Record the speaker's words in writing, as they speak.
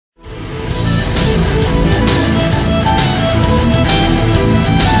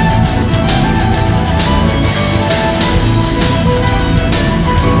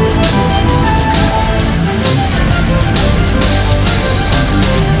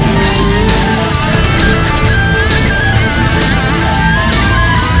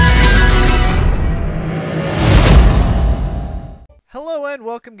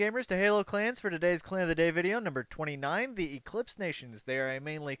Welcome gamers to Halo Clans for today's Clan of the Day video, number 29, the Eclipse Nations. They are a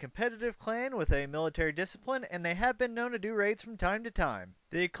mainly competitive clan with a military discipline, and they have been known to do raids from time to time.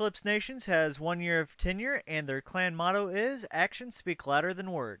 The Eclipse Nations has 1 year of tenure, and their clan motto is, actions speak louder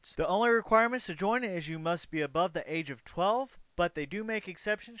than words. The only requirements to join is you must be above the age of 12, but they do make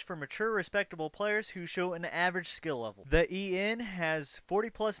exceptions for mature, respectable players who show an average skill level. The EN has 40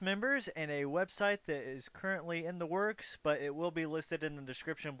 plus members and a website that is currently in the works, but it will be listed in the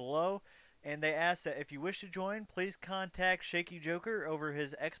description below. And they ask that if you wish to join, please contact Shakey Joker over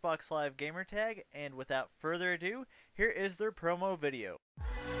his Xbox Live gamertag. And without further ado, here is their promo video.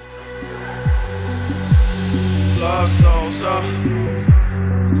 Lost souls up.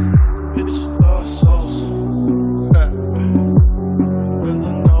 Bitch, lost souls.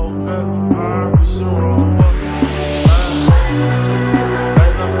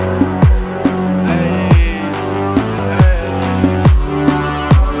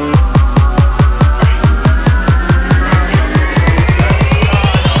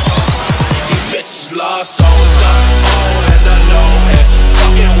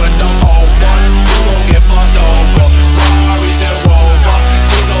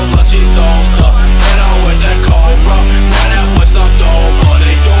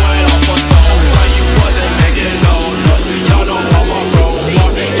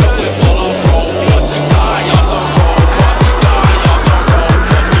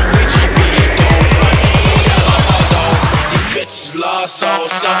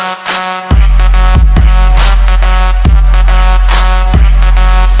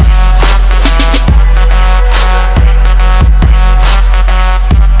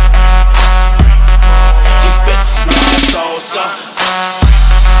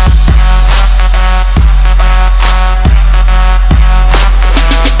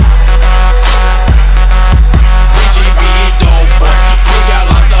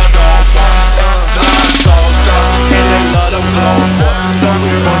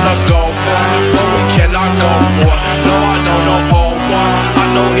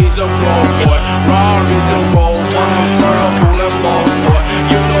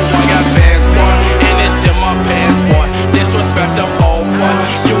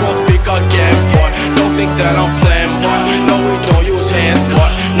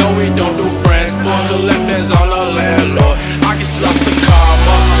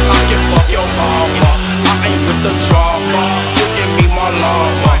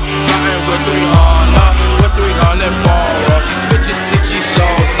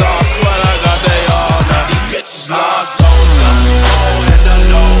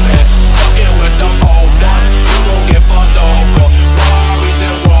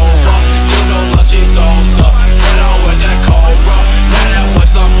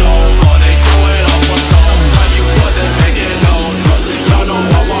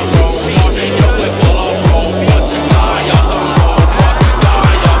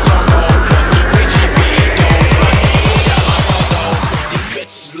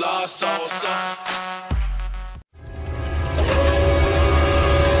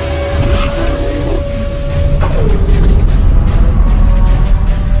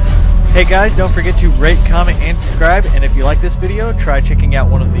 Hey guys, don't forget to rate, comment, and subscribe, and if you like this video, try checking out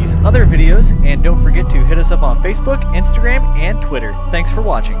one of these other videos, and don't forget to hit us up on Facebook, Instagram, and Twitter. Thanks for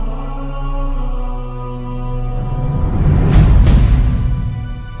watching.